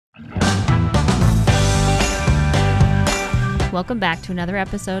Welcome back to another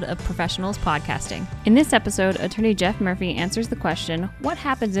episode of Professionals Podcasting. In this episode, attorney Jeff Murphy answers the question, what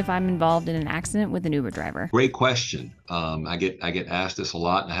happens if I'm involved in an accident with an Uber driver? Great question. I get asked this a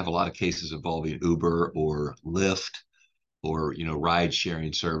lot, and I have a lot of cases involving Uber or Lyft or ride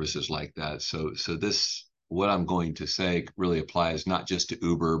sharing services like that. So this what I'm going to say really applies not just to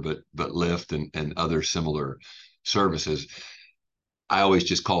Uber but Lyft and other similar services. I always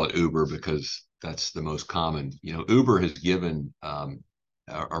just call it Uber because that's the most common. Uber has given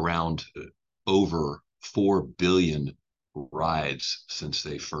around over 4 billion rides since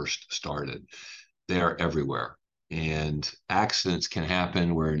they first started. They are everywhere. And accidents can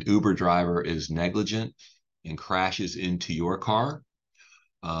happen where an Uber driver is negligent and crashes into your car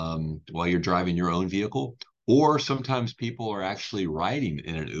while you're driving your own vehicle. Or sometimes people are actually riding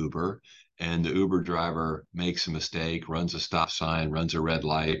in an Uber and the Uber driver makes a mistake, runs a stop sign, runs a red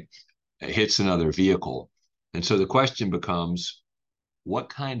light, hits another vehicle. And so the question becomes, what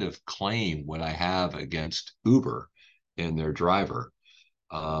kind of claim would I have against Uber and their driver?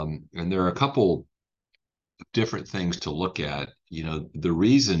 And there are a couple different things to look at. The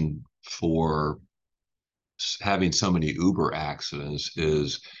reason for having so many Uber accidents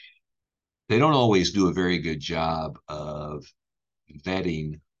is they don't always do a very good job of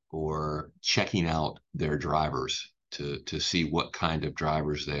vetting or checking out their drivers to see what kind of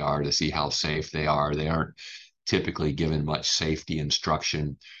drivers they are, to see how safe they are. They aren't typically given much safety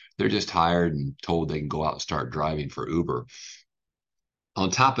instruction. They're just hired and told they can go out and start driving for Uber. On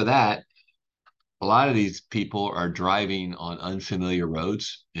top of that, a lot of these people are driving on unfamiliar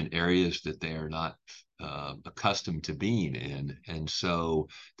roads in areas that they are not accustomed to being in. And so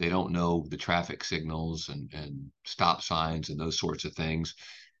they don't know the traffic signals and stop signs and those sorts of things.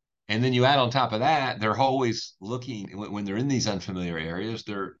 And then you add on top of that, they're always looking, when they're in these unfamiliar areas,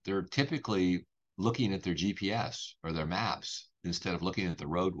 they're typically looking at their GPS or their maps instead of looking at the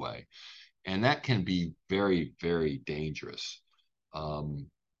roadway. And that can be very, very dangerous.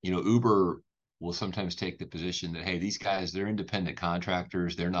 Uber will sometimes take the position that, hey, these guys, they're independent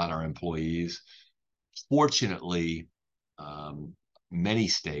contractors. They're not our employees. Fortunately, many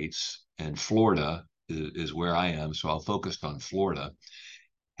states, and Florida is where I am, so I'll focus on Florida,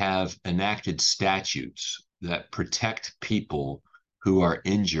 have enacted ettstatutes that protect people who are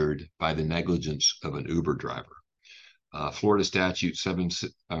injured by the negligence of an Uber driver. Florida statute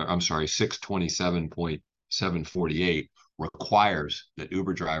 627.748 requires that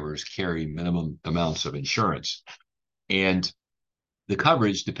Uber drivers carry minimum amounts of insurance. And the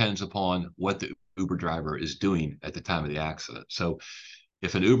coverage depends upon what the Uber driver is doing at the time of the accident. So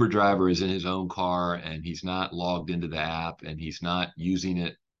if an Uber driver is in his own car and he's not logged into the app and he's not using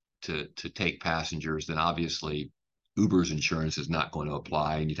it to take passengers, then obviously Uber's insurance is not going to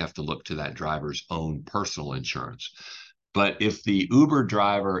apply, and you'd have to look to that driver's own personal insurance. But if the Uber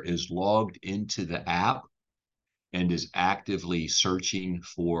driver is logged into the app and is actively searching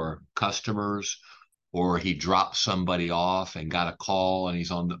for customers, or he dropped somebody off and got a call and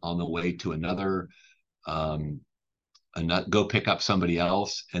he's on the way to another go pick up somebody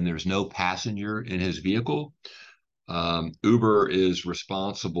else and there's no passenger in his vehicle, Uber is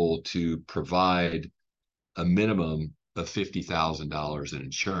responsible to provide a minimum of $50,000 in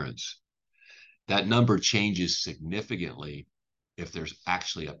insurance. That number changes significantly if there's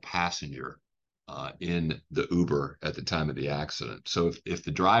actually a passenger in the Uber at the time of the accident. So if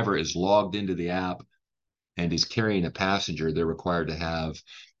the driver is logged into the app and is carrying a passenger, they're required to have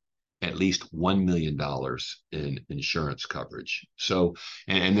at least $1 million in insurance coverage. So,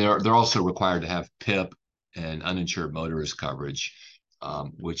 and they're also required to have PIP and uninsured motorist coverage,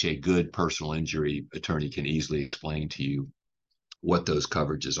 which a good personal injury attorney can easily explain to you what those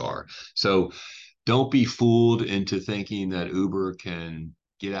coverages are. So don't be fooled into thinking that Uber can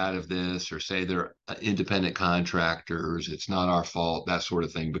get out of this or say they're independent contractors, it's not our fault, that sort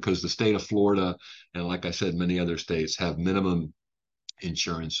of thing, because the state of Florida, and like I said, many other states have minimum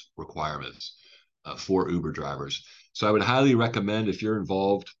insurance requirements for Uber drivers. So I would highly recommend, if you're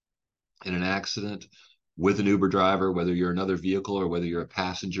involved in an accident with an Uber driver, whether you're another vehicle or whether you're a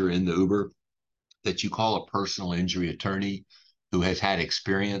passenger in the Uber, that you call a personal injury attorney who has had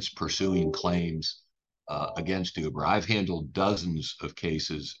experience pursuing claims against Uber. I've handled dozens of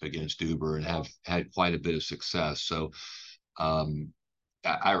cases against Uber and have had quite a bit of success. So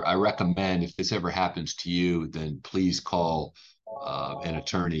I recommend, if this ever happens to you, then please call an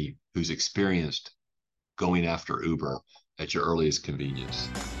attorney who's experienced going after Uber at your earliest convenience.